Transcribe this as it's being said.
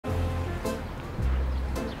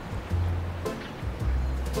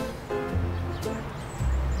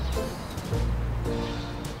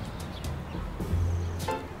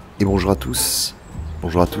Et bonjour à tous,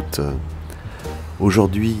 bonjour à toutes.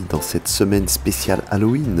 Aujourd'hui, dans cette semaine spéciale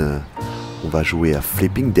Halloween, on va jouer à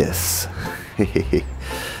Flipping Death.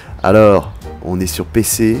 Alors, on est sur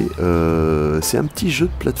PC, c'est un petit jeu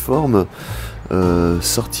de plateforme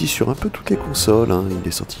sorti sur un peu toutes les consoles, hein. Il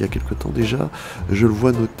est sorti il y a quelques temps déjà. Je le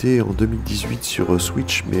vois noté en 2018 sur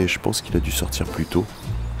Switch, mais je pense qu'il a dû sortir plus tôt.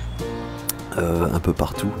 Un peu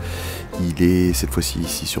partout. Il est cette fois-ci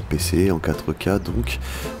ici sur PC en 4K donc.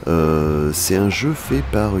 C'est un jeu fait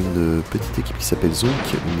par une petite équipe qui s'appelle Zonk,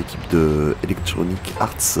 une équipe de Electronic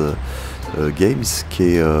Arts Games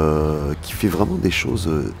qui fait vraiment des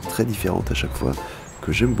choses très différentes à chaque fois,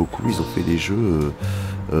 que j'aime beaucoup. Ils ont fait des jeux,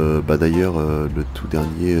 d'ailleurs le tout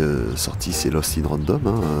dernier sorti c'est Lost in Random,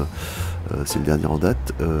 hein, c'est le dernier en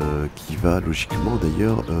date, qui va logiquement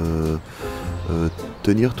d'ailleurs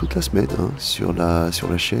tenir toute la semaine, hein, sur la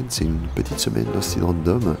chaîne. C'est une petite semaine Lost in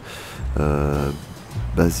Random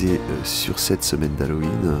basée sur cette semaine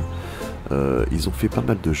d'Halloween. Ils ont fait pas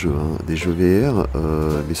mal de jeux, hein, des jeux VR,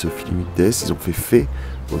 mais ce Flipping Death, ils ont fait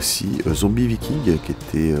aussi Zombie Viking qui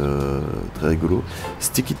était très rigolo,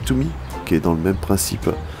 Stick It To Me qui est dans le même principe,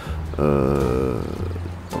 dans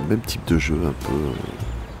le même type de jeu, un peu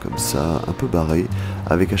comme ça, un peu barré,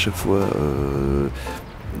 avec à chaque fois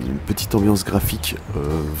une petite ambiance graphique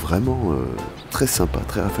vraiment très sympa,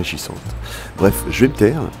 très rafraîchissante. Bref, je vais me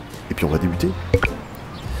taire et puis on va débuter.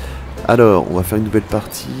 Alors, on va faire une nouvelle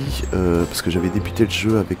partie parce que j'avais débuté le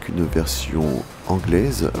jeu avec une version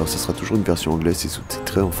anglaise. Alors, ça sera toujours une version anglaise et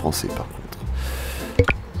sous-titré en français par contre.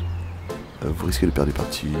 Vous risquez de perdre des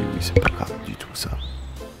parties, oui, c'est pas grave du tout ça.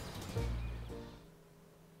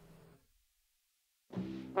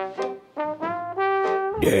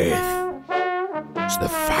 Death. It's the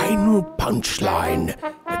final punchline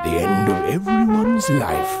at the end of everyone's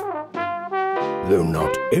life. Though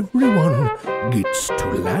not everyone gets to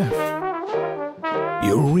laugh.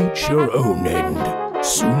 You'll reach your own end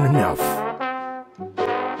soon enough.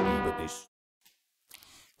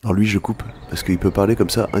 Alors lui je coupe, parce qu'il peut parler comme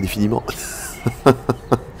ça indéfiniment.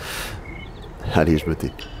 Allez, je me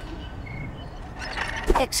tais.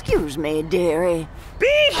 Excuse me, dearie.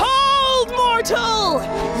 Behold, mortal!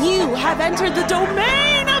 You have entered the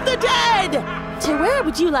domain of the dead! To where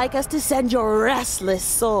would you like us to send your restless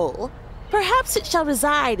soul? Perhaps it shall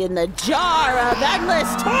reside in the jar of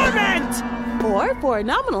endless torment! Or, for a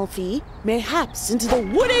nominal fee, mayhaps into the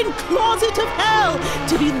wooden closet of hell,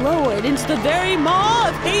 to be lowered into the very maw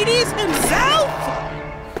of Hades himself!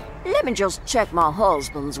 Let me just check my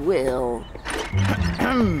husband's will.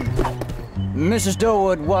 Mrs.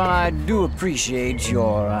 Durwood, while I do appreciate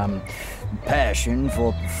your, passion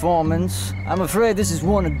for performance, I'm afraid this is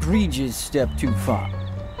one egregious step too far.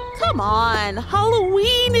 Come on,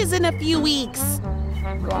 Halloween is in a few weeks.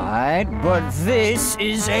 Right, but this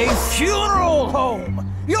is a funeral home!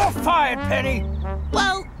 You're fired, Penny!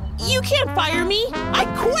 Well, you can't fire me. I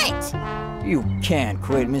quit. You can't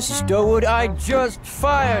quit, Mrs. Durwood. I just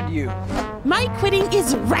fired you. My quitting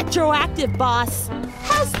is retroactive, boss.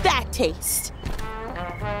 How's that taste?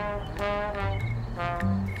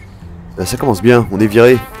 Ça commence bien, on est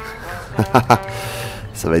viré.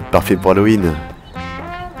 Ça va être parfait pour Halloween.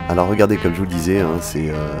 Alors regardez, comme je vous le disais, hein,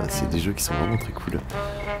 c'est des jeux qui sont vraiment très cool,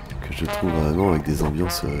 que je trouve vraiment avec des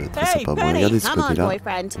ambiances très sympas. Bon, regardez ce côté-là,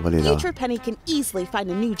 on va aller là. Future Penny can easily find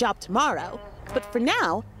a new job tomorrow, but for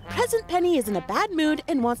now, present Penny is in a bad mood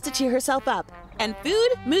and wants to cheer herself up. And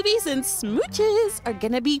food, movies, and smooches are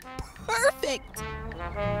gonna be perfect.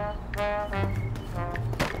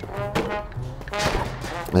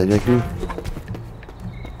 Allez, viens avec nous.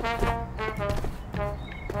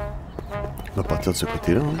 On va partir de ce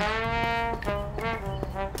côté-là. Hein.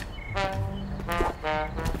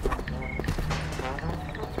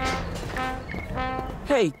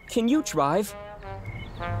 Hey, can you drive?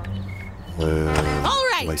 All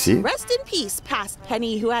right, on va essayer. Rest in peace, past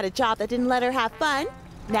Penny who had a job that didn't let her have fun.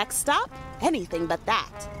 Next stop, anything but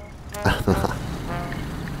that.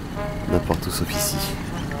 N'importe où sauf ici.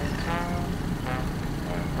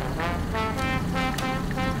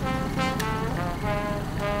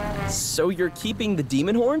 So you're keeping the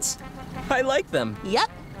demon horns? I like them. Yep,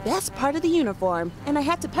 best part of the uniform, and I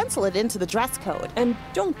had to pencil it into the dress code. And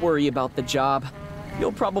don't worry about the job.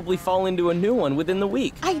 You'll probably fall into a new one within the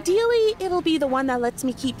week. Ideally, it'll be the one that lets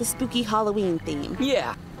me keep the spooky Halloween theme.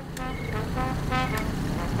 Yeah.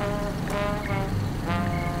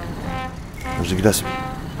 J'ai glace.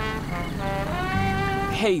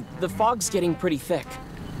 Hey, the fog's getting pretty thick.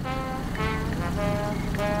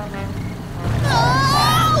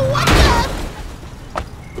 Oh, what the?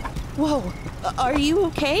 Whoa, are you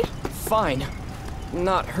okay? Fine.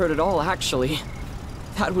 Not hurt at all, actually.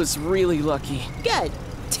 That was really lucky. Good.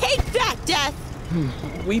 Take that, Death!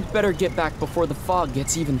 We better get back before the fog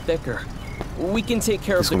gets even thicker. We can take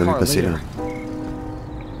care of Qu'est-ce the qu'on a vu car passer later. là?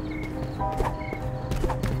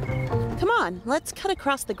 Come on, let's cut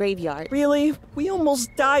across the graveyard. Really? We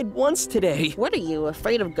almost died once today. What are you,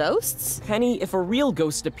 afraid of ghosts? Penny, if a real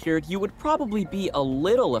ghost appeared, you would probably be a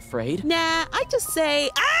little afraid. Nah, I just say,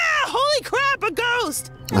 ah, holy crap, a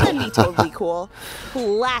ghost! And then be totally cool.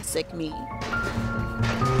 Classic me.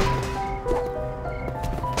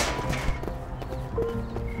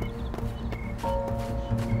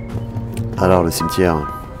 Alors, le cimetière.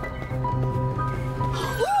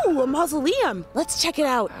 Ooh, a mausoleum. Let's check it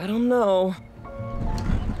out. I don't know.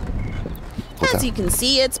 As you can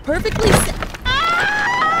see, it's perfectly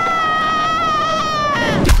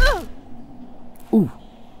Ouh.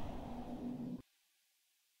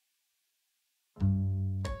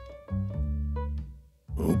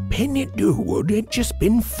 Penny Durwood had just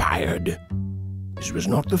been fired. This was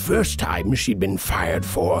not the first time she'd been fired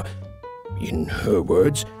for, in her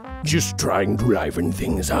words, just trying to liven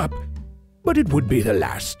things up, but it would be the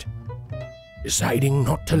last. Deciding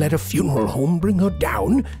not to let a funeral home bring her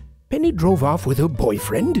down, Penny drove off with her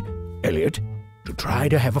boyfriend, Elliot, to try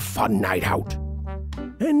to have a fun night out.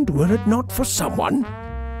 And were it not for someone,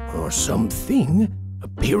 or something,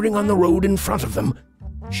 appearing on the road in front of them,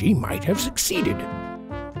 she might have succeeded.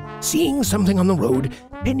 Seeing something on the road,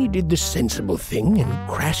 Penny did the sensible thing and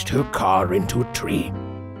crashed her car into a tree.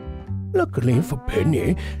 Luckily for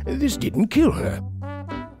Penny, this didn't kill her.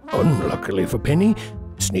 Unluckily for Penny,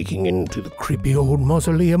 sneaking into the creepy old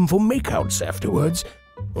mausoleum for makeouts afterwards,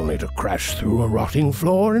 only to crash through a rotting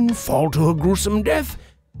floor and fall to a gruesome death,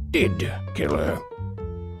 did kill her.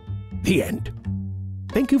 The end.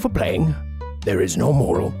 Thank you for playing. There is no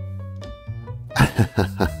moral.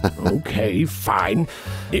 Okay, fine.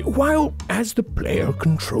 While, as the player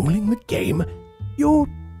controlling the game, you're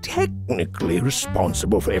technically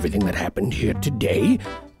responsible for everything that happened here today,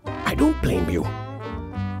 I don't blame you.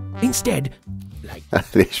 Instead, like...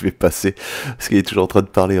 Allez, je vais passer, parce qu'il est toujours en train de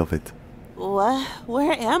parler en fait. What?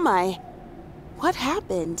 Where am I? What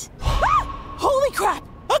happened? Ah! Holy crap!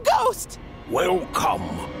 A ghost! Welcome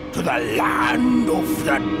to the land of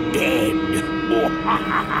the dead.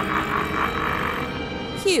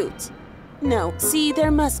 Cute. No, see,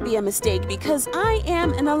 there must be a mistake because I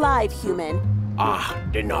am an alive human. Ah,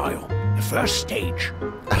 denial. The first stage.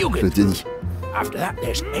 You Le get déni. After that,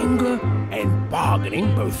 there's anger and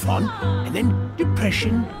bargaining, both fun, and then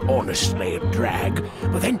depression, honestly a drag,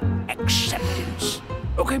 but then acceptance.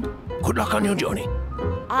 Okay, good luck on your journey.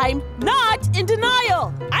 I'm not in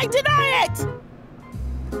denial! I deny it!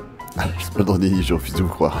 Je suis pas dans le déni, je refuse de vous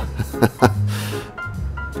croire.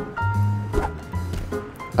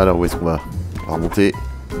 Alors, où est-ce qu'on va? On va remonter.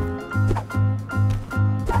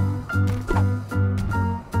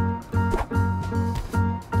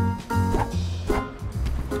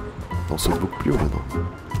 On saute beaucoup plus haut maintenant.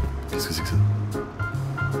 Qu'est-ce que c'est que ça?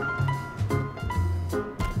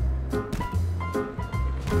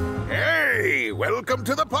 Hey, welcome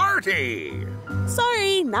to the party!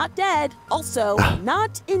 Sorry, not dead. Also,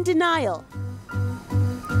 not in denial.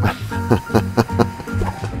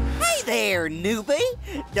 Hey there, newbie!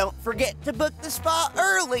 Don't forget to book the spot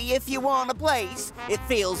early if you want a place. It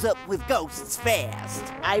fills up with ghosts fast.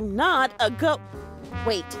 I'm not a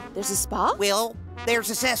Wait, there's a spa? Well, there's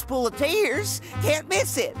a cesspool of tears. Can't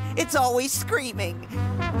miss it. It's always screaming.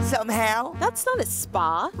 Somehow. That's not a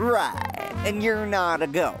spa. Right, and you're not a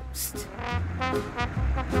ghost.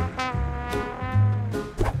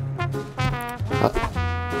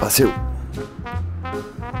 Ah, c'est où?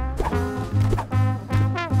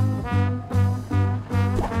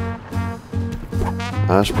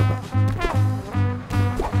 Ah, je peux pas.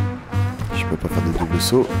 Je peux pas faire des doubles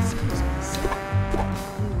sauts.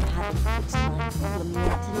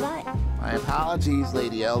 My apologies,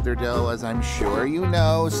 Lady Elderdoe. As I'm sure you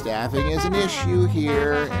know, staffing is an issue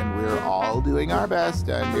here, and we're all doing our best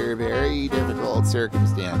under very difficult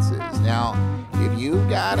circumstances. Now, if you've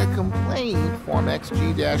got a complaint, Form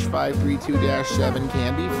XG-532-7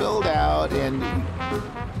 can be filled out, and...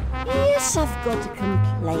 Yes, I've got a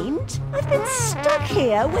complaint. I've been stuck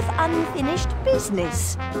here with unfinished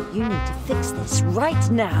business. You need to fix this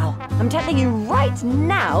right now. I'm telling you right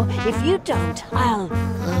now, if you don't, I'll...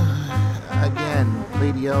 Again,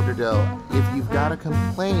 Lady Elderdoe, if you've got a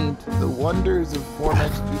complaint, the wonders of Form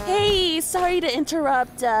XG... Hey, sorry to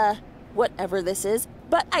interrupt, whatever this is,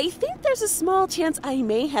 but I think there's a small chance I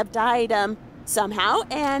may have died, somehow,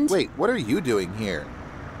 and... Wait, what are you doing here?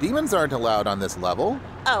 Demons aren't allowed on this level.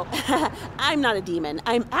 Oh, I'm not a demon.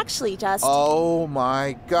 I'm actually just... Oh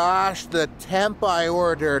my gosh, the temp I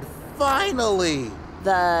ordered. Finally!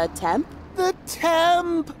 The temp? The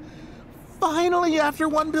temp! Finally, after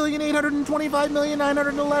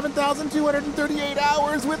 1,825,911,238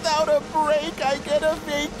 hours without a break, I get a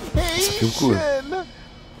vacation!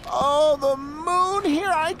 Oh, the moon,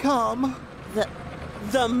 here I come!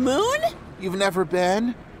 The moon? You've never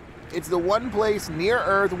been? It's the one place near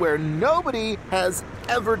Earth where nobody has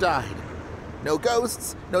ever died. No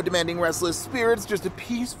ghosts, no demanding restless spirits, just a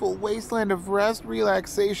peaceful wasteland of rest,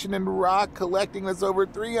 relaxation, and rock collecting that's over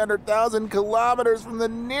 300,000 kilometers from the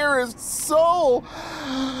nearest soul.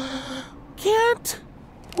 Can't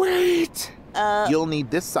wait. You'll need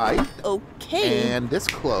this scythe. Okay. And this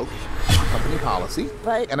cloak. Company policy.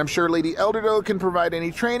 But... And I'm sure Lady Elderdo can provide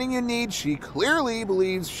any training you need. She clearly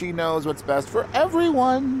believes she knows what's best for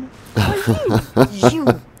everyone. You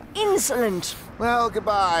insolent! Well,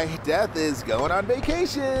 goodbye. Death is going on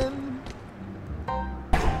vacation.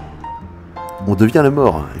 On devient la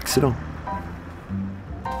mort. Excellent.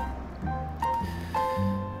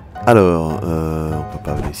 Alors, on peut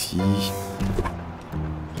pas aller ici.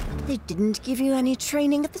 They didn't give you any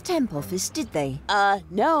training at the temp office, did they?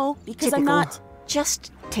 No, because Typical. I'm not...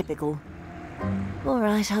 Just typical.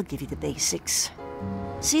 Alright, I'll give you the basics.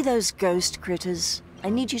 See those ghost critters? I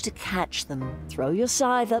need you to catch them. Throw your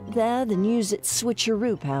scythe up there, then use its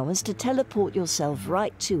switcheroo powers to teleport yourself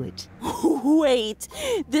right to it. Wait,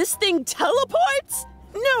 this thing teleports?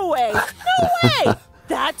 No way! No way!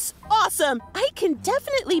 That's awesome! I can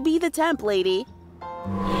definitely be the temp lady.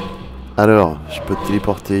 Alors, je peux te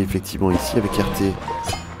téléporter effectivement ici avec Carte.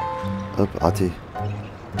 Hop, raté.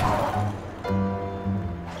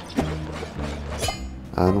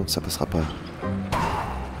 Ah non, ça passera pas.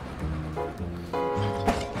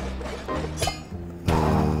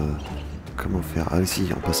 Comment faire? Ah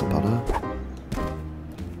si, en passant par là.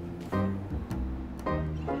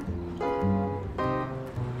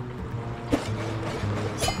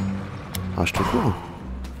 Ah, je te cours.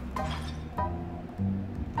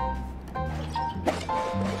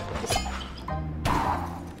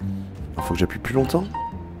 Faut que j'appuie plus longtemps.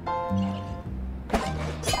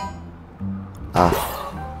 Ah.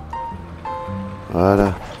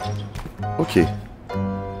 Voilà. Ok.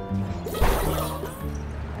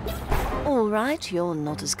 All right, you're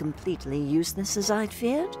not as completely useless as I'd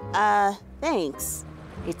feared. Thanks.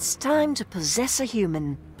 It's time to possess a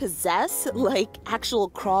human. Possess? Like actual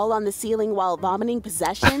crawl on the ceiling while vomiting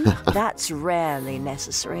possession? That's rarely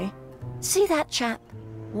necessary. See that chap?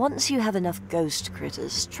 Once you have enough ghost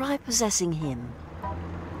critters, try possessing him.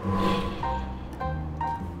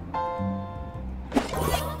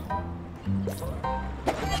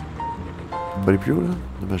 On peut aller plus haut là?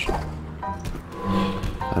 Dommage.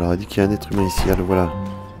 Alors, il dit qu'il y a un être humain ici. Ah, le voilà.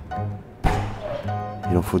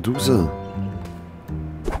 Il en faut 12.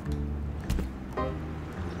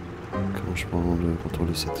 Comment je peux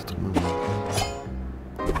contrôler cet être humain?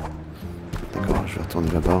 D'accord, je vais retourner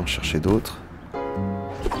là-bas, en chercher d'autres.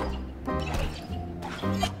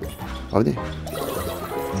 Revenez.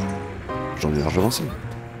 J'en ai largement assez.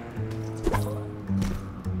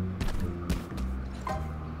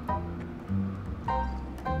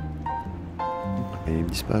 Et ils me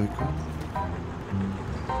disent pas avec quoi.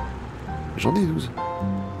 J'en ai 12.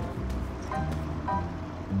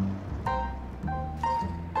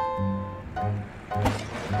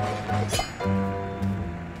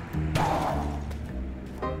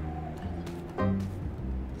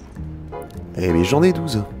 Eh mais j'en ai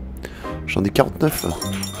 12. J'en ai 49.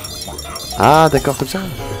 Ah d'accord, comme ça.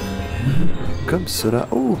 Comme cela.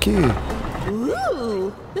 Oh ok.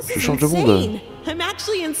 Ooh, this Je is change de monde. insane. I'm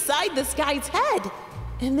actually inside this guy's head.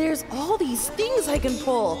 And there's all these things I can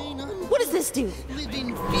pull. What does this do?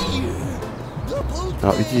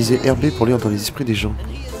 Alors utilisez RB pour lire dans les esprits des gens.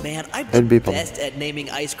 Man, I'm LB, the pardon. best at naming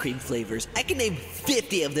ice cream flavors. I can name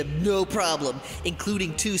 50 of them, no problem,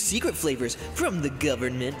 including 2 secret flavors from the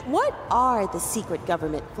government. What are the secret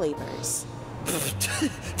government flavors?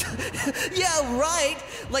 Yeah, right!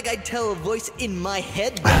 Like I'd tell a voice in my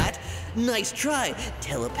head that. Nice try,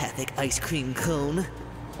 telepathic ice cream cone.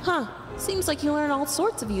 Huh. Seems like you learn all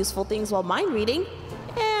sorts of useful things while mind reading,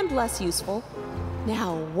 and less useful.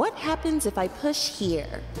 Now, what happens if I push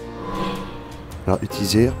here? Alors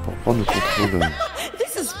utilisez R pour prendre le contrôle.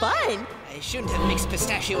 This is fun! I shouldn't have mixed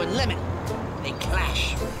pistachio and lemon. They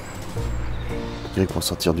clash. Y pour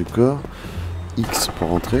sortir du corps. X pour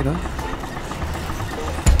rentrer là.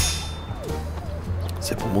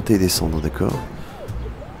 C'est pour monter et descendre, d'accord.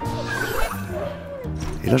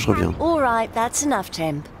 Et là je reviens. All right, that's enough,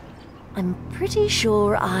 temp. I'm pretty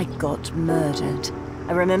sure I got murdered.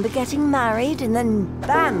 I remember getting married and then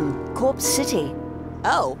bam, Corpse City.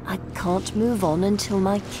 Oh. I can't move on until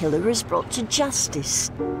my killer is brought to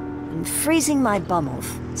justice. I'm freezing my bum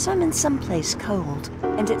off, so I'm in someplace cold.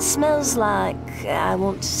 And it smells like, I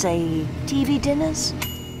want to say, TV dinners?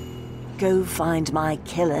 Go find my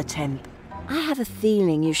killer, Temp. I have a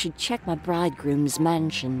feeling you should check my bridegroom's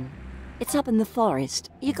mansion. It's up in the forest.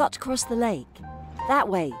 You got to cross the lake. That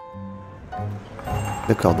way.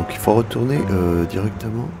 D'accord, donc il faut retourner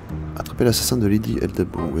directement. Attraper l'assassin de Lady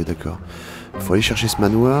Eldebo. Oui, d'accord. Il faut aller chercher ce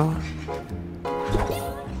manoir.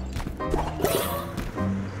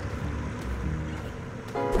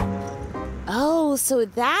 Oh, so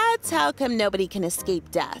that's how come nobody can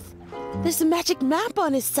escape death. There's a magic map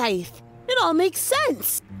on his scythe. It all makes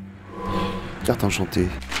sense. Carte enchantée.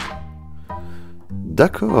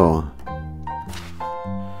 D'accord.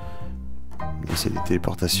 Là, c'est des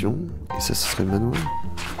téléportations. Et ça, ce serait le manoir.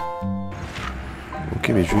 Ok,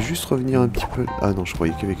 mais je vais juste revenir un petit peu... Ah non, je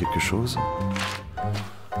croyais qu'il y avait quelque chose.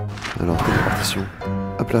 Alors, téléportation.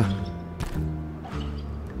 Hop là.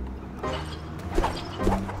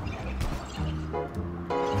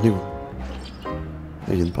 Venez-vous.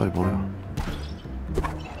 Ils viennent pas, les branleurs.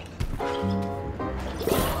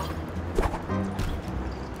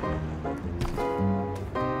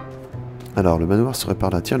 Alors, le manoir serait par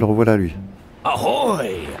là. Tiens, le revoilà, lui.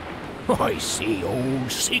 Ahoy! I see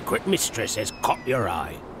old secret mistress has caught your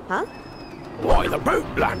eye. Huh? Why, the boat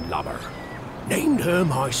landlubber. Named her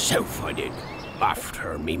myself, I did.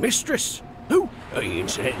 After me mistress. Who,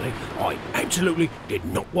 incidentally, I absolutely did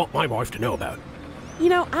not want my wife to know about. You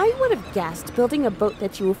know, I would have guessed building a boat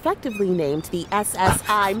that you effectively named the SS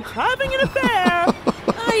I'm having an affair.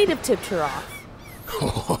 I'd have tipped her off.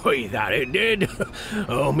 Oh, that it did.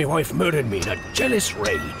 Oh, my wife murdered me in a jealous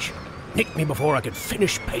rage. Nicked me before I could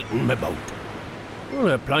finish painting my boat. All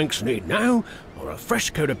the planks need now are a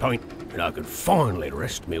fresh coat of paint, and I could finally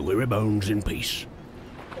rest my weary bones in peace.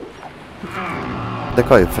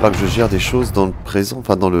 D'accord, il va falloir que je gère des choses dans le présent,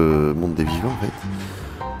 enfin dans le monde des vivants en fait.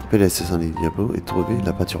 Taper l'assassin des diablos et trouver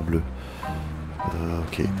la peinture bleue.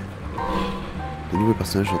 Ok. Les nouveaux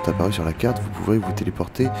personnages sont apparus sur la carte, vous pouvez vous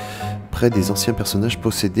téléporter près des anciens personnages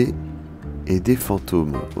possédés et des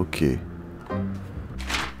fantômes. Ok.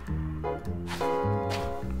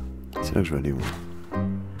 C'est là que je vais aller, moi.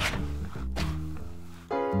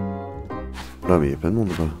 Là, mais il y a plein de monde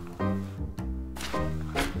là-bas.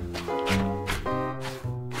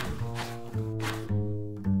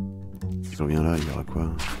 Si je reviens là, il y aura quoi?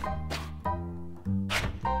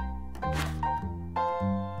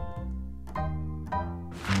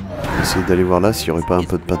 Essayer d'aller voir là s'il n'y aurait pas un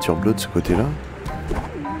peu de peinture bleue de ce côté-là.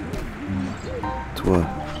 Toi.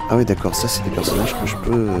 Ah oui, d'accord, ça c'est des personnages que je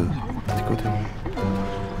peux... T'es quoi, t'es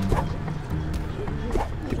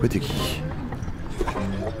quoi, t'es qui?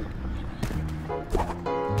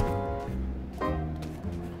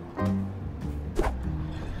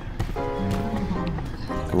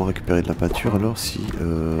 Comment récupérer de la peinture alors si...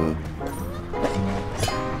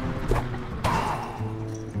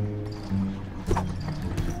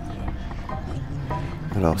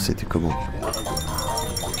 Alors, c'était comment?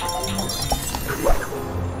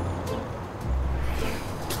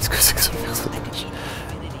 Qu'est-ce que c'est que ce personnage?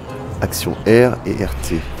 Action R et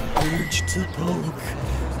RT.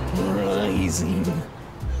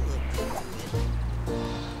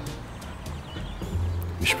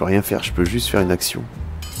 Mais je peux rien faire, je peux juste faire une action.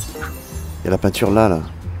 Il y a la peinture là, là.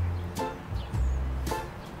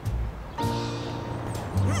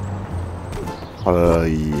 Oh là là,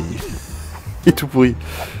 il est tout pourri.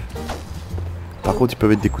 Par contre, il peut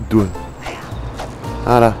mettre des coups de doigt.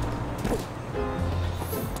 Ah là.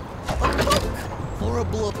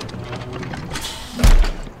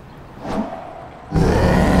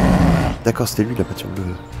 D'accord, c'était lui la peinture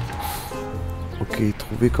bleue. Ok,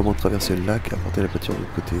 trouver comment traverser le lac et apporter la peinture de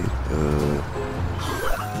l'autre côté.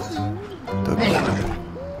 Top.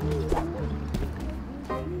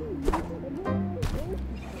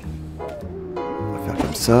 On va faire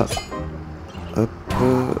comme ça. Hop.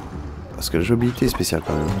 Parce que la jouabilité est spéciale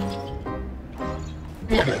quand même.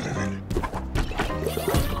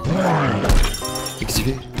 Qu'est-ce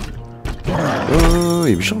qu'il fait? Oh,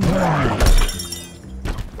 il est méchant.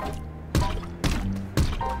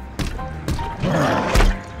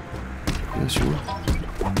 Bien sûr.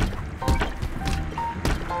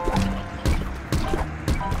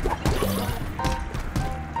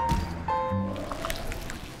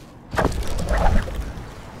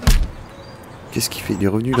 Qu'est-ce qu'il fait? Il est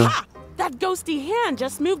revenu là. Ah, that ghosty hand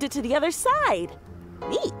just moved it to the other side.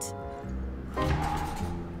 Neat.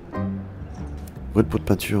 Vrai pot de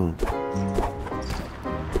peinture.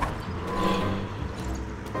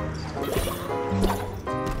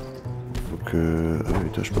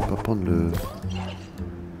 toi, je peux pas prendre le...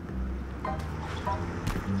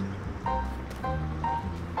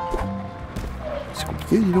 C'est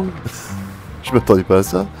compliqué, dis donc. Je m'attendais pas à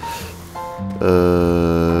ça.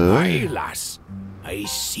 Hey, lass. I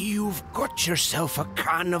see you've got yourself a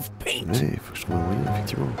can of paint. Ouais, il faut que je trouve un moyen,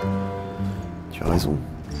 effectivement. Tu as raison.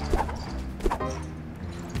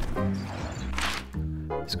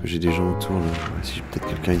 Est-ce que j'ai des gens autour là? Ouais, si j'ai peut-être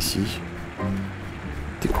quelqu'un ici.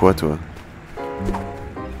 T'es quoi toi?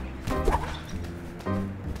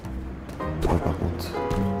 Toi par contre.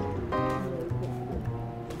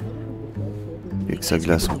 Avec sa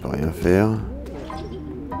glace on peut rien faire.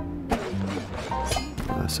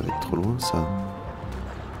 Ah, ça va être trop loin ça.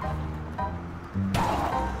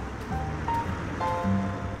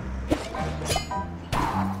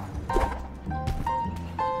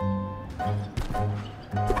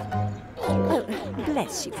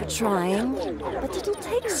 Bless you for trying, but it'll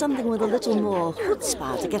take something with a little more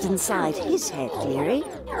chutzpah to get inside his head, dearie.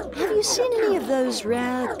 Have you seen any of those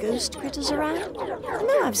rare ghost critters around? I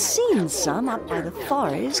know I've seen some up by the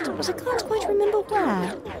forest, but I can't quite remember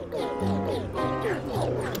where.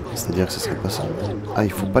 C'est-à-dire que ce serait pas ça. Ah,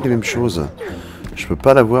 ils font pas les mêmes choses. Je peux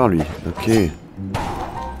pas l'avoir lui. Ok.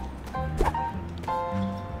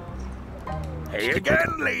 Hey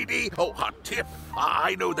again, lady. Oh, hot tip.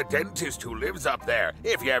 I know the dentist who lives up there,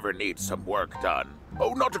 if you ever need some work done.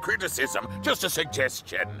 Oh, not a criticism, just a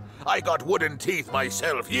suggestion. I got wooden teeth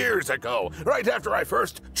myself years ago, right after I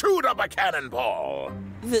first chewed up a cannonball.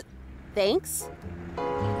 Thanks?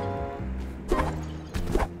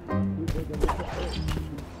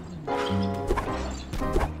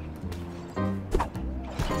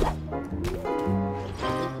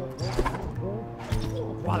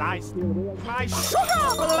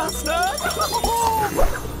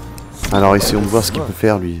 Alors essayons de voir ce qu'il peut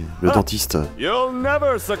faire lui, le dentiste. You'll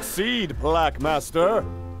never succeed, Black Master.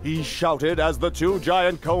 He shouted as the two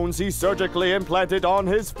giant cones he surgically implanted on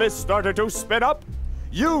his fist started to spin up.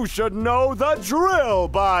 You should know the drill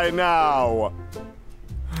by now.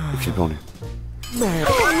 Flippant lui.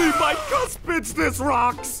 Only my cuspids this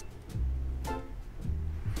rocks.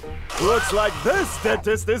 Looks like this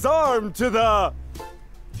dentist is armed to the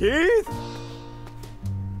teeth.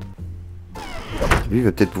 Lui il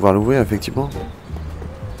va peut-être pouvoir l'ouvrir effectivement.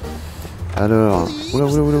 Alors, oula.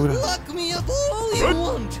 Lock me up all you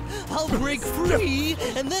want. I'll break free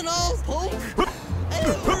and then I'll poke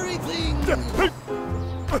everything.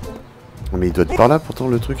 Mais il doit être par là pourtant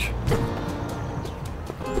le truc.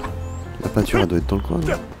 La peinture elle doit être dans le coin.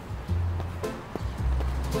 Non,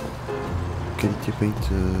 qualité paint.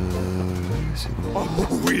 C'est bon. Oh,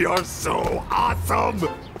 we are so awesome.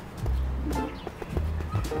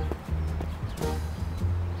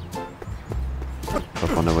 On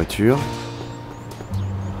va prendre la voiture.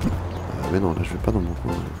 Mais non, là je vais pas dans mon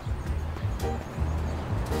coin.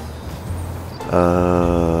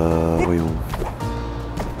 Voyons.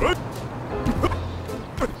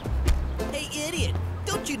 Hey idiot,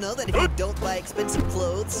 don't you know that if you don't buy expensive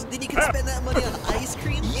clothes, then you can spend that money on ice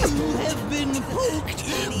cream? You have been poked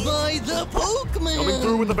by the poke man. Coming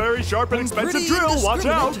through with a very sharp and expensive drill, watch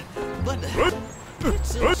out. But it's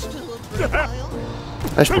still a pretty pile.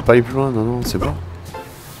 Ah je peux pas aller plus loin, non c'est bon.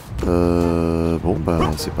 Bon bah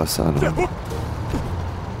c'est pas ça alors.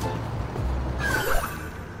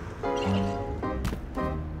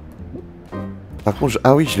 Par contre,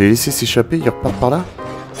 ah oui, je l'ai laissé s'échapper, il repart par là.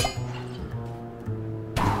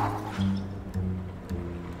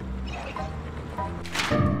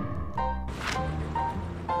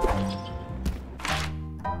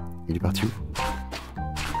 Il est parti où?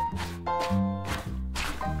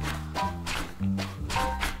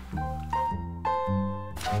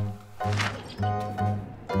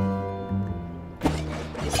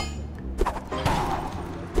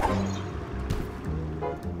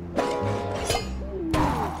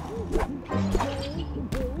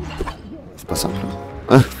 Pas simple.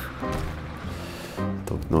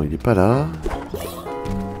 Donc non, il est pas là.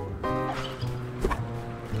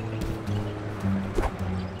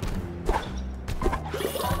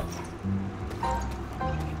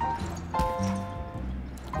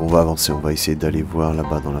 On va avancer, on va essayer d'aller voir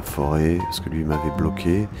là-bas dans la forêt, parce que lui m'avait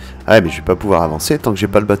bloqué. Ah mais je vais pas pouvoir avancer tant que j'ai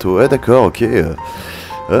pas le bateau. Ouais d'accord, ok. Ouais,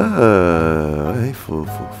 il faut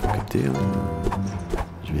capter. Hein.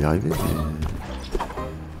 Je vais y arriver. Mais...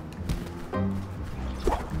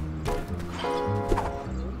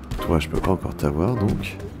 Toi, je peux pas encore t'avoir,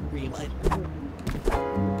 donc.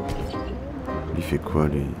 Il fait quoi,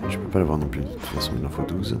 lui? Je peux pas l'avoir non plus. De toute façon, il en faut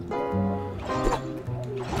 12.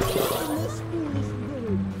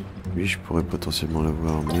 Lui, je pourrais potentiellement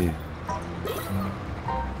l'avoir, mais...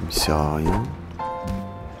 il sert à rien.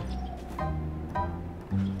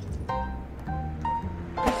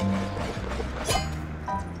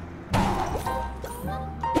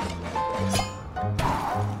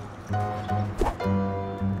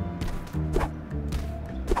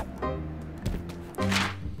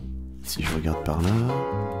 Si je regarde par là...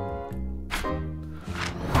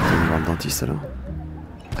 On va voir le dentiste alors.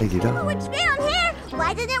 Ah, il est là.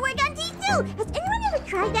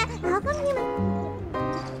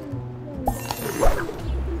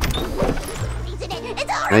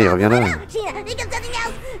 Ah, il revient là.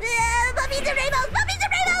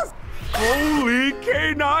 Holy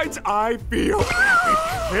canines, I feel.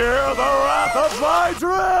 Hear the wrath of my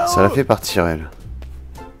drill. Ça la fait partir, elle.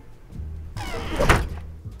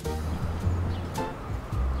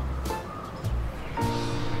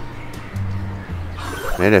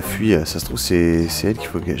 Mais elle a fui, ça se trouve c'est elle qu'il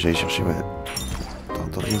faut que j'aille chercher. Ouais.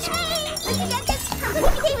 Attends, viens ici.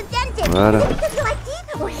 Voilà.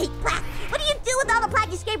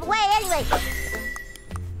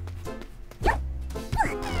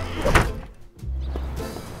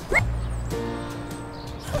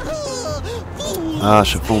 Ah, à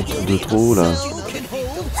chaque fois on trouve de trop là. Qu'est-ce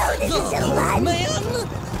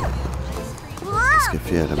qu'elle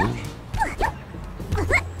fait? Elle la mange?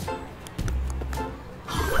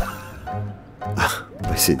 On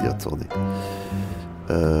va essayer d'y retourner.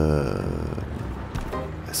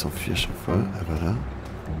 Elle s'enfuit à chaque fois. Ah, voilà.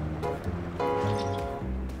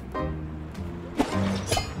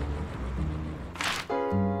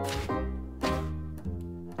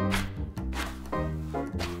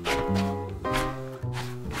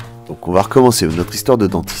 Donc on va recommencer notre histoire de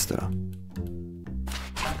dentiste là.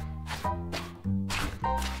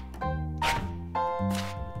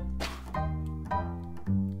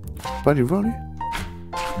 Faut pas aller voir lui?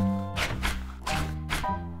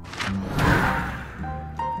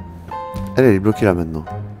 Elle est bloquée là maintenant.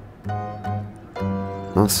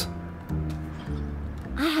 Mince.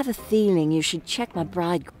 I have a feeling you should check my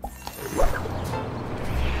bride.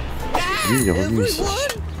 Lui, il est revenu ici.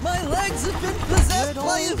 My legs have been possessed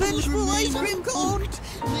by a vengeful ice cream cone.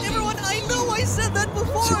 Everyone, I know I said that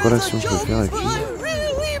before. C'est quoi l'action que je peux faire avec lui? I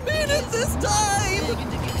really mean it this time.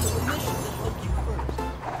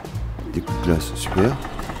 Des coups de glace, super.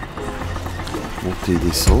 Monter et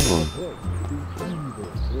descendre.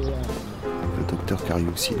 Le docteur Cario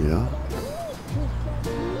aussi, il est là.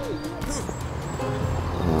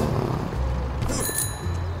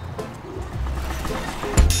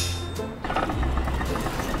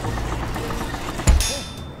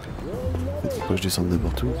 Pourquoi je descends de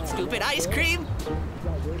n'importe où?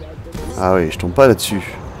 Ah oui, je tombe pas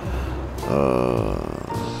là-dessus.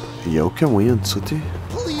 Il n'y a aucun moyen de sauter.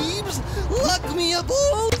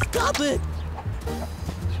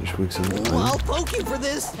 Je joué que ça.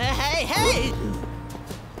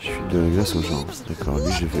 Je file de la glace aux jambes. D'accord,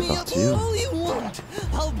 lui je l'ai fait partir.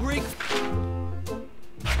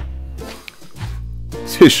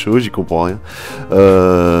 C'est chaud, j'y comprends rien.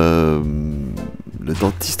 Le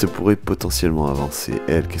dentiste pourrait potentiellement avancer.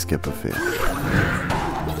 Elle, qu'est-ce qu'elle peut faire?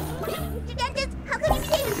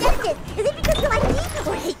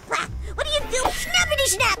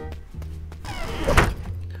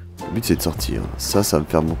 Le but c'est de sortir. Ça va me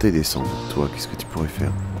faire monter et descendre. Toi, qu'est-ce que tu pourrais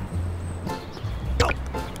faire?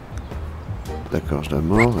 D'accord, je la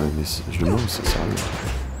mords, mais je le mords, ça sert à rien.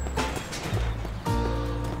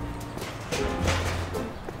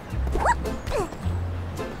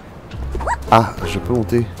 Ah, je peux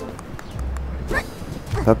monter.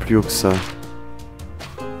 Pas plus haut que ça.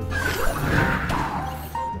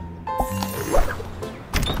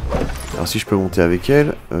 Alors si je peux monter avec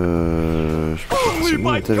elle, je peux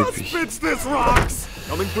potentiellement monter avec lui.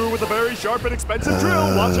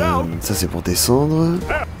 Ça c'est pour descendre.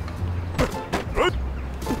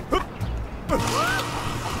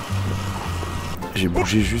 J'ai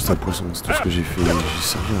bougé juste un poisson, c'est tout ce que j'ai fait. J'ai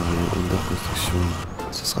servi à rien. Under construction.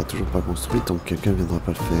 Ça sera toujours pas construit tant que quelqu'un viendra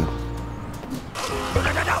pas le faire.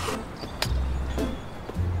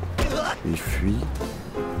 Il fuit.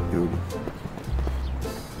 Et où?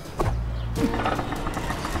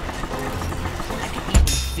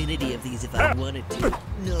 Infinity of these if I wanted to.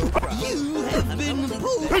 No problem. You have been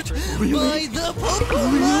poked by the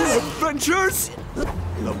Pokemon Adventures?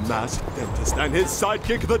 The masked dentist and his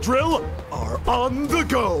sidekick, the drill, are on the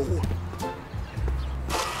go.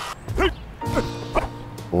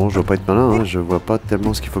 Bon, je dois pas être malin, hein. Je vois pas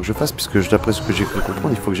tellement ce qu'il faut que je fasse, puisque d'après ce que j'ai cru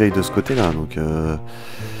comprendre, il faut que j'aille de ce côté-là, donc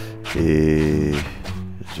et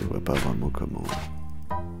je vois pas vraiment comment.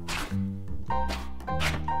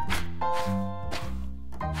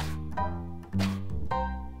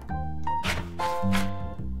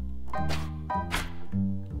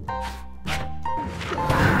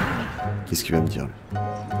 Qu'est-ce qu'il va me dire lui?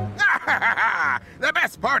 The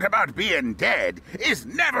best part about being dead is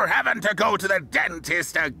never having to go to the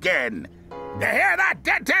dentist again. You hear that,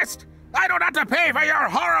 dentist? I don't have to pay for your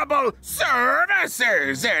horrible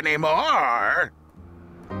services anymore.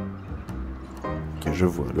 Ok, je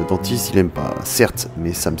vois. Le dentiste, il aime pas. Certes,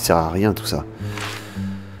 mais ça me sert à rien tout ça.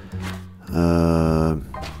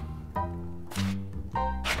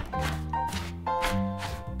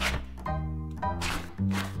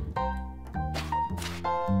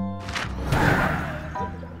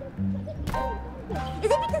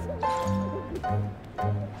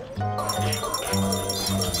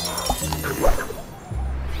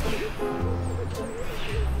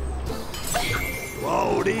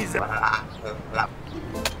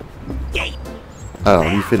 Alors,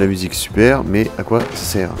 lui fait de la musique super, mais à quoi ça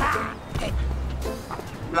sert?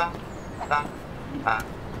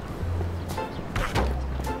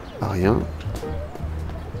 À rien.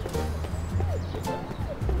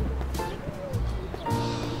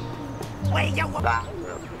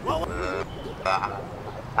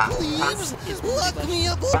 Please, lock me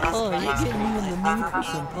up. Oh, you're getting me in the mood for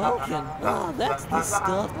some poking. Oh, that's the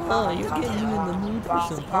stuff. Oh, you're getting me in the mood for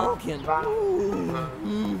some poking.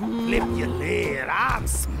 Flip your lid, I'm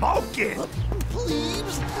smoking.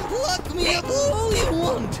 Please, lock me up all you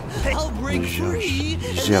want. I'll break free.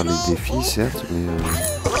 Je gère les défis, certes, mais...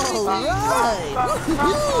 All right.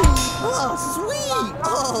 Oh, sweet.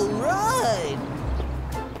 All right.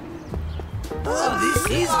 Oh, this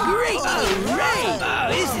is great! All right! Oh,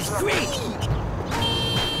 this is great!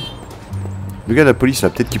 Le gars de la police, là,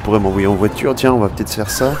 peut-être qu'il pourrait m'envoyer en voiture. Tiens, on va peut-être faire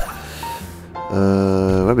ça.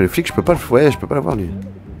 Ouais, mais le flic, je peux pas le... Ouais, je peux pas l'avoir, lui.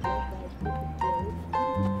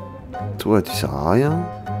 Toi, tu sers à rien.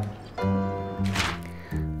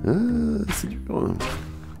 C'est dur.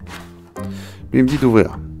 Lui, il me dit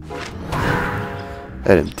d'ouvrir.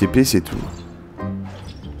 Elle me TP, c'est tout.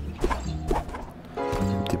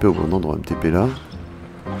 MTP au bon endroit, MTP là.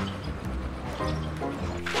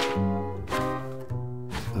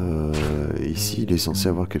 Ici, il est censé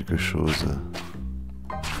avoir quelque chose.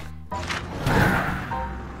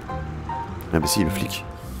 Ah bah si, le flic.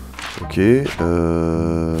 Ok.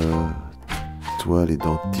 Toi, les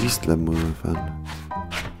dentistes, la enfin...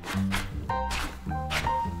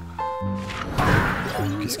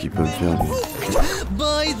 Qu'est-ce qu'il peut me faire, lui?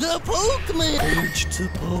 By the poke man. Urge to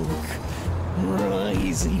poke.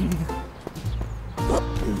 Rising.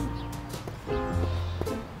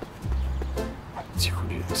 Si vous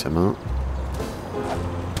voulez, avec sa main.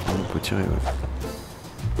 On peut tirer, ouais.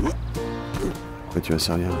 Pourquoi tu vas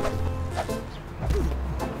servir?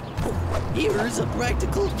 Here's a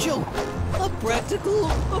practical joke. A practical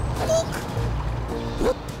poke.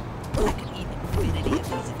 I could eat infinity of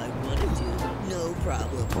these if I wanted to. No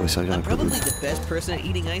problem. Pourrait servir I'm un peu probably de... the best person at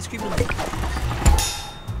eating ice cream in the...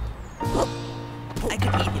 I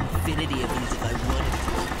could eat infinity of these if I wanted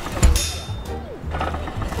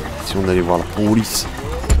to. Si on allait voir la police.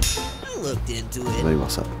 I looked into On it. va aller voir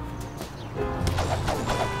ça.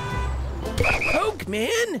 Poke,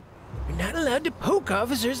 man! You're not allowed to poke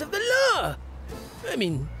officers of the law! I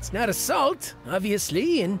mean, it's not assault,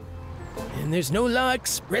 obviously, and there's no law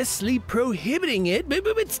expressly prohibiting it,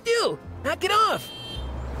 but still, knock it off!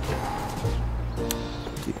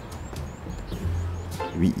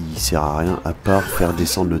 Lui, il sert à rien à part faire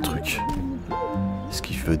descendre le truc. Ce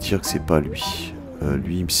qui veut dire que c'est pas lui.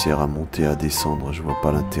 Lui, il me sert à monter, à descendre. Je vois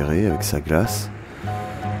pas l'intérêt avec sa glace.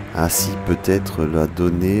 Ah si, peut-être la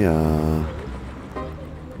donner à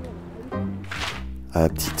la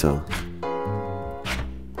petite.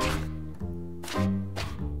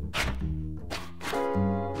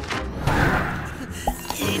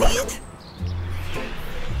 Idiot.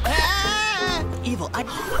 Ah! Evil.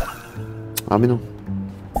 Ah mais non.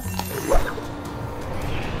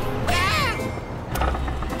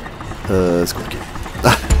 C'est compliqué.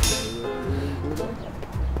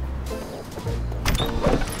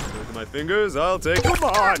 My fingers, I'll take. Come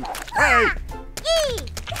on! Hey!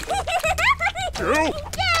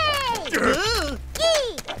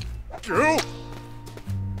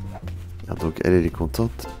 Alors donc elle est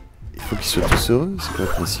contente. Il faut qu'ils soient tous heureux, c'est quoi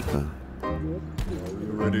le principe?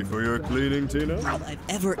 You ready for your cleaning, Tina? I've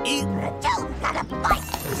ever eaten.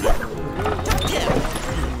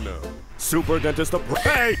 No. Super dentist of...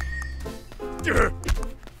 Hey!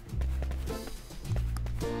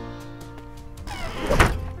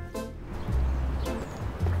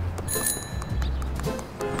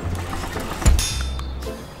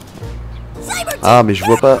 Ah mais je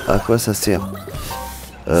vois pas à quoi ça sert.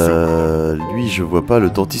 Lui je vois pas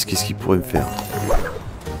le dentiste qu'est-ce qu'il pourrait me faire.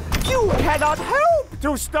 You cannot help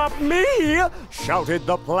to stop me? Shouted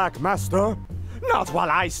the Black Master. Not while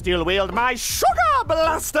I still wield my sugar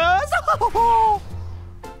blasters!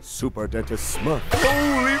 Super Dentist smirked.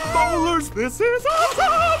 Holy bowlers, this is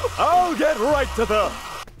awesome! I'll get right to the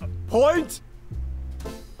point.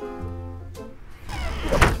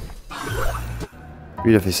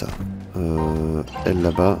 Lui il a fait ça. Elle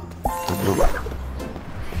là-bas.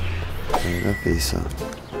 Elle a fait ça.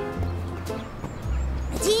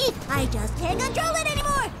 See, I just can't control it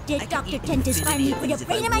anymore. Did Dr. Dentist finally put a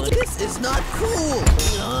brain in my tooth? This is not cool.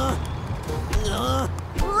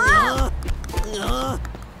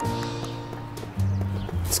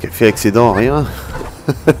 Ce qu'elle fait avec ses dents, rien.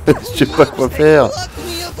 Je sais pas quoi faire.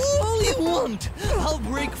 I'll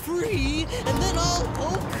break free and then I'll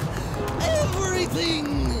poke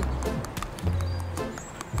everything.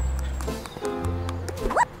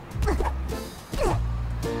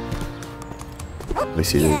 On va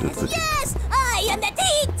essayer de l'autre côté. Yes, I am the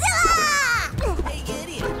teacher. Hey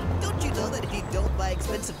idiot, don't you know that if you don't buy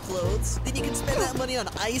expensive clothes, then you can spend that money on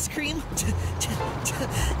ice cream?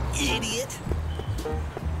 Idiot.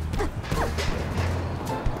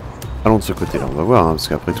 Allons de ce côté-là, on va voir, hein, parce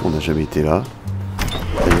qu'après tout, on n'a jamais été là. Là,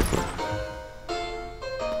 il y a quoi?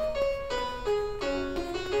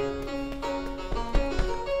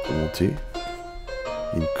 Faut monter.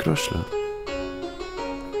 Il y a une cloche là.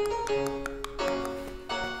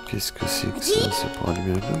 Qu'est-ce que c'est que ça? C'est pour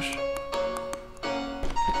allumer la cloche?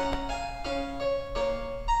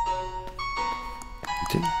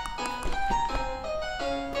 Écoutez.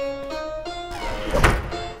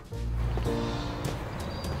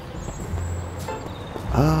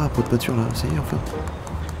 Ah, pot de peinture là, ça y est enfin.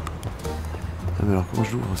 Ah mais alors comment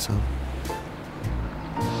je l'ouvre ça?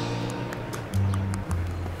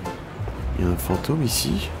 Il y a un fantôme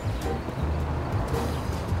ici.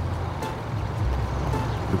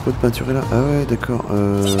 Le pot de peinture est là. Ah ouais d'accord.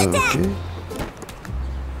 Ok.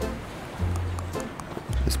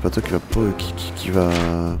 C'est pas toi qui va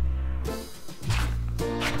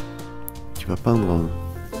qui va peindre.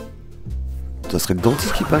 Ça serait le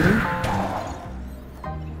dentiste qui peindrait?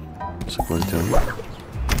 C'est quoi l'intérieur?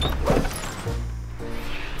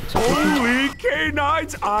 Holy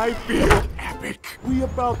canines, I feel epic. We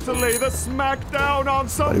about to lay the smackdown on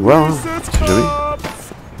some allez voir, hein, racist si jamais.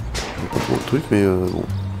 cops. Pas trop le truc, mais bon.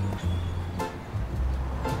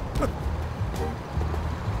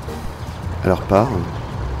 Elle repart.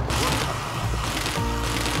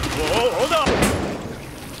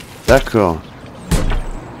 D'accord.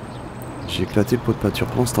 J'ai éclaté le pot de peinture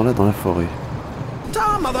pendant ce temps-là dans la forêt.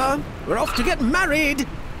 Ta mother, we're off to get married.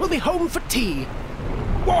 We'll be home for tea.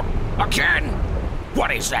 What? Again?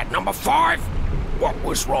 What is that, number 5? What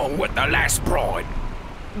was wrong with the last bride?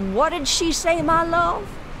 What did she say, my love?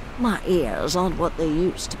 My ears aren't what they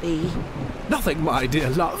used to be. Nothing, my dear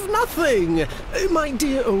love, nothing. My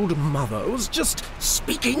dear old mother was just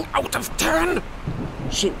speaking out of turn.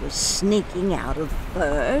 She was sneaking out of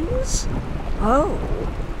ferns? Oh.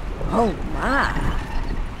 Oh my.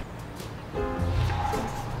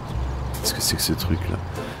 Qu'est-ce que c'est que ce truc là?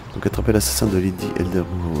 Donc attraper l'assassin de Lady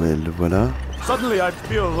Elderwood, voilà. Suddenly I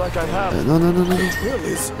feel like I have non.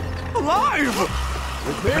 is alive.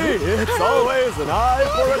 With me, it's always an eye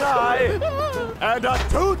for an eye and a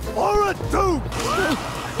tooth for a tooth.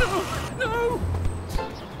 No.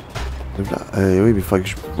 Donc là, oui, mais il faudrait que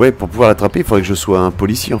je... Ouais, pour pouvoir l'attraper, il faudrait que je sois un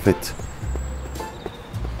policier en fait.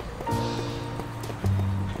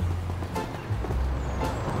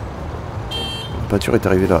 La peinture est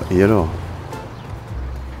arrivée là, et alors?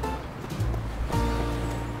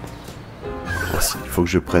 Ah si, il faut que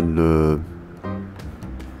je prenne le...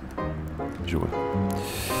 Je vois.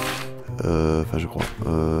 Enfin, je crois.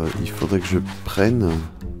 Il faudrait que je prenne...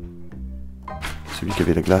 celui qui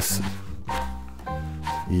avait la glace.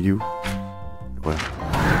 Il est où? Voilà.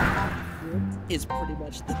 Is pretty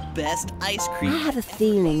much the best ice cream. I have a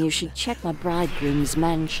feeling you should check my bridegroom's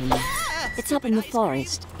mansion. It's up in the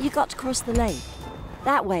forest. You got to cross the lake.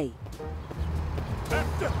 That way.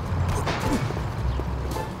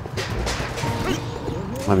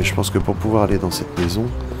 Ah mais je pense que pour pouvoir aller dans cette maison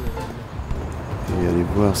et aller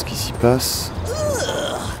voir ce qui s'y passe...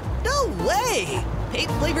 No way! Paint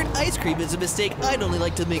flavored ice cream is a mistake I'd only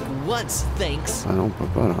like to make once, thanks. Ah non, on peut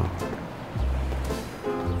pas là.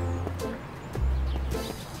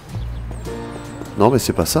 Non mais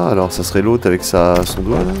c'est pas ça, alors ça serait l'autre avec son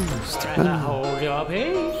doigt là, Stephen. Hold your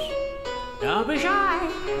peace. Don't be shy.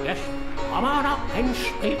 Just come on up and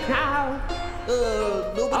speak now.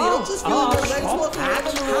 Nobody else is feeling their legs walking around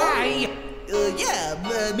on the road? Yeah,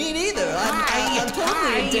 me neither. I'm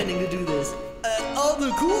totally intending to do this. All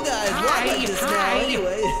the cool guys walk like this now,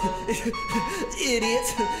 anyway. Idiot.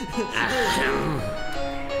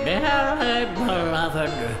 Dearly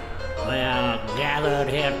beloved, we are gathered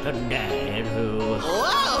here today to...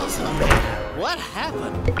 Wow! What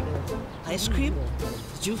happened? Ice cream?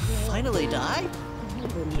 Did you finally die?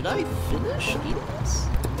 Did I finish eating this?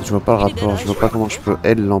 Je vois pas le rapport, je vois pas comment je peux,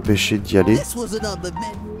 elle, l'empêcher d'y aller.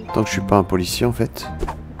 Tant que je suis pas un policier, en fait.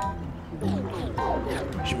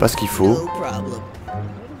 J'ai pas ce qu'il faut.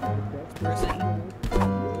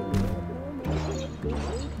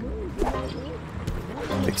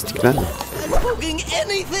 Avec Stickman. Poking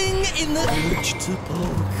anything in the urge to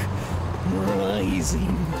poke.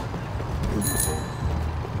 Rising.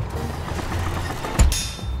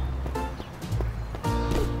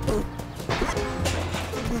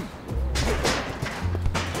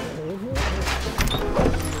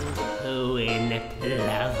 Who in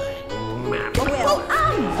loving? Well,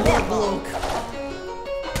 I'm level.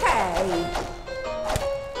 Hey.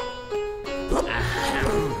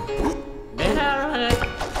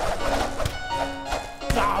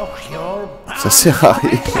 Ça sert à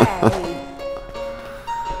rien.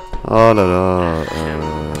 Oh là là,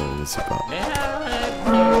 je sais pas.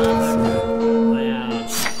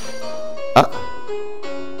 Ah,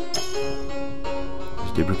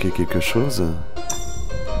 j'ai débloqué quelque chose.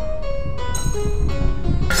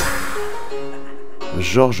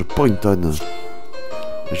 George Poynton.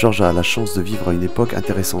 George a la chance de vivre à une époque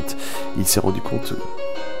intéressante. Il s'est rendu compte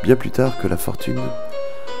bien plus tard que la fortune.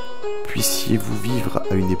 Puissiez-vous vivre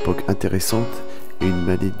à une époque intéressante et une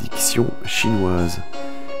malédiction chinoise.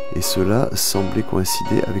 Et cela semblait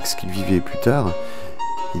coïncider avec ce qu'il vivait plus tard.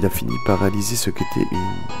 Il a fini par réaliser que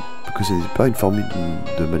ce n'était pas une formule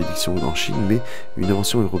de malédiction en Chine, mais une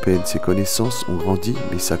invention européenne. Ses connaissances ont grandi,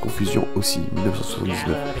 mais sa confusion aussi.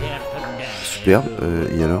 1979. Superbe.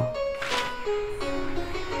 Et alors?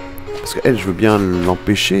 Parce qu'elle, je veux bien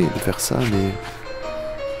l'empêcher de faire ça, mais...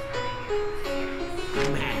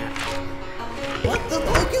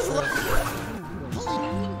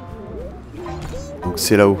 Donc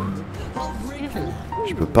c'est là-haut.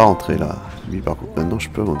 Je peux pas rentrer là. Lui par contre maintenant je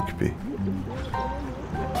peux m'en occuper.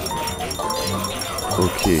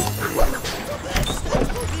 Ok.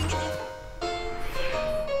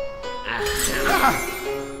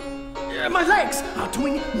 My legs are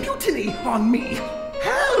doing mutiny on me.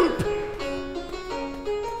 Help!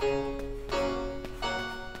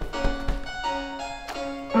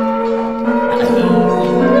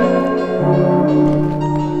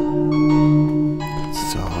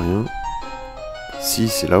 Si,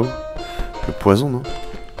 c'est là-haut. Le poison, non?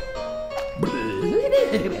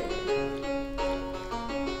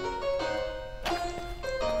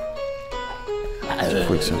 Il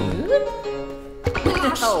faut excellent.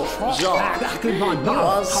 Oh, George, you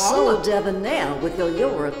are so debonair with your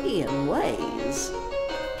European ways.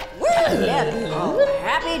 Well, oh,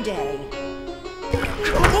 happy day.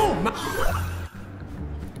 On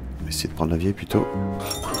va essayer de prendre la vieille plutôt.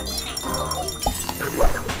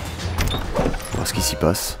 Voir ce qui s'y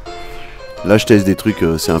passe. Là je teste des trucs,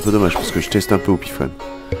 c'est un peu dommage parce que je teste un peu au pif quand même.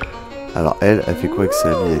 Alors elle fait quoi avec sa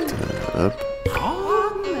liette? Hop.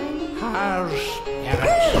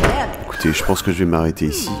 Écoutez, je pense que je vais m'arrêter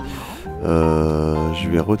ici. Je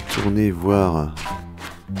vais retourner voir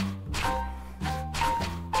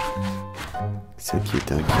celle qui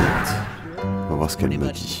était inquiète. On va voir ce qu'elle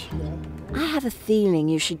me dit. I have a feeling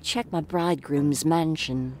you should check my bridegroom's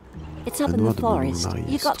mansion. It's up in the forest.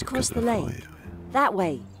 You got to cross the lake. That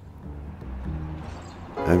way.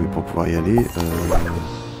 Ah mais pour pouvoir y aller,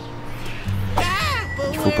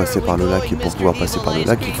 il faut passer par le lac et pour pouvoir passer par le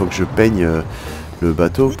lac, il faut que je peigne le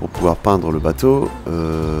bateau pour pouvoir peindre le bateau.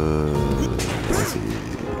 C'est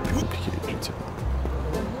plus compliqué, je ne sais pas.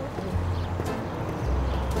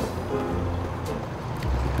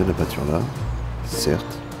 Il y a la peinture là,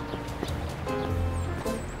 certes.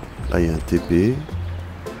 Là il y a un TP.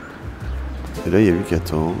 Et là il y a lui qui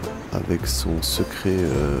attend avec son secret,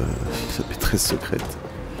 sa maîtresse secrète.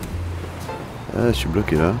 Ah, je suis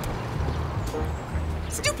bloqué là.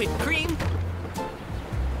 Stupid cream.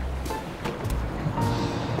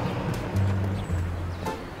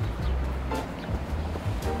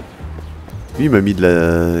 Lui il m'a mis de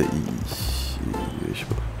la... je sais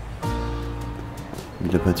pas. Il a mis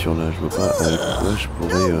de la peinture là, je vois pas avec quoi je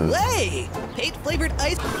pourrais...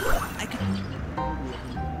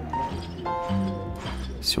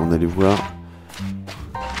 Si on allait voir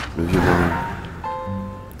le vieux bonhomme.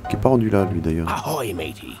 Qui est pas rendu là, lui d'ailleurs. Ahoy,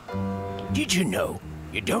 matey. Did you know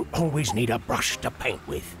you don't always need a brush to paint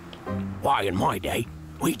with? Why, in my day,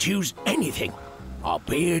 we'd use anything. Our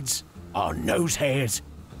beards, our nose hairs,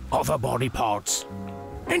 other body parts.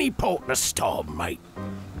 Any port to storm, mate.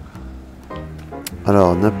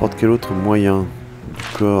 Alors, n'importe quel autre moyen du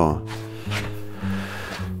corps.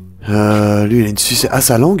 Lui, il a une sucette. Ah,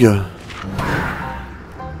 sa langue.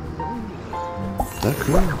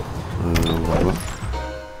 D'accord. On va voir.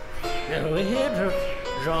 We're here to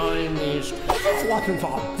join these. What in the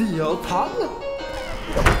deal, pal?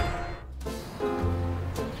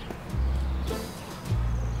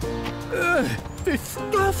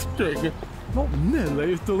 Disgusting! Not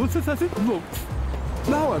nearly as delicious as it looks.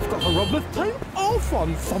 Now I've got to rub this paint off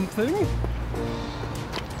on something.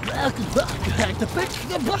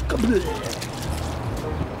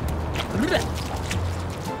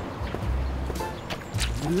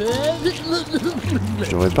 Je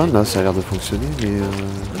devrais pas, là, ça a l'air de fonctionner, mais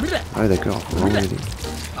ouais, d'accord, faut vraiment y aller.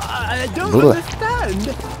 I don't Blah.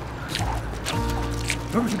 understand.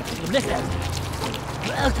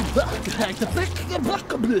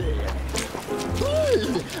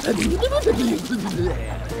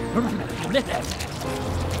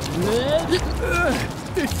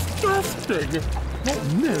 Disgusting! Not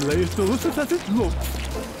nearly as delicious as it looks.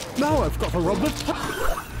 Now I've got to rub this.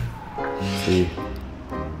 Ça y est.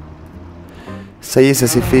 Ça y est, ça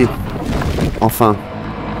s'est fait. Enfin.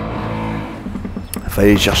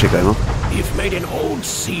 Fallait le chercher quand même, hein. You've made an old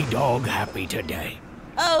sea dog happy today.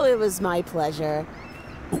 Oh, it was my pleasure.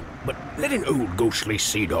 But let an old ghostly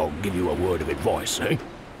sea dog give you a word of advice, eh?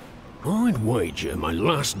 I'd wager my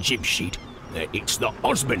last jib sheet that it's the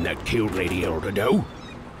husband that killed Lady Elderdoe.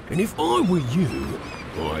 And if I were you,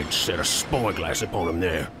 I'd set a spyglass upon him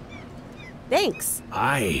there. Thanks.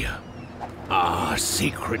 Aye. Ah,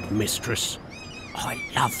 secret mistress. I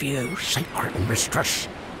love you, secret mistress.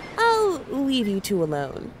 I'll leave you two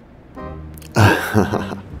alone.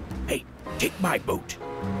 Hey, take my boat.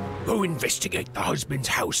 Go investigate the husband's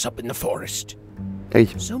house up in the forest. Hey.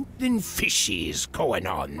 Something fishy is going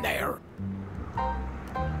on there. Je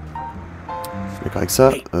suis d'accord avec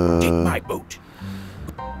ça.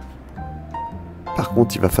 Par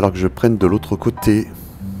contre, il va falloir que je prenne de l'autre côté.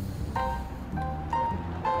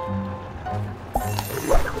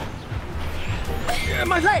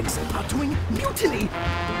 My legs are doing mutiny.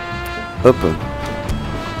 Hop.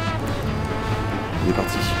 Il est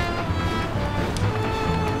parti.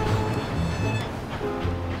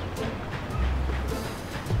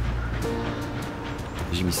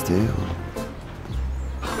 J'ai mystère.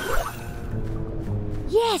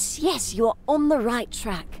 Yes, yes, you're on the right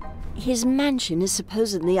track. His mansion is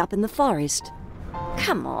supposedly up in the forest.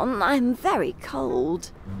 Come on, I'm very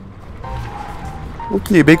cold.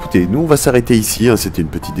 Ok, bah écoutez, nous on va s'arrêter ici, hein, c'était une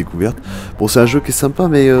petite découverte. Bon, c'est un jeu qui est sympa,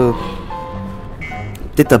 mais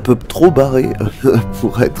peut-être un peu trop barré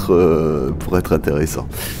pour être intéressant.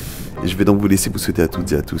 Et je vais donc vous laisser, vous souhaiter à toutes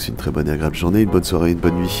et à tous une très bonne et agréable journée, une bonne soirée, une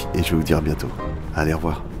bonne nuit, et je vais vous dire à bientôt. Allez, au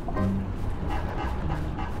revoir.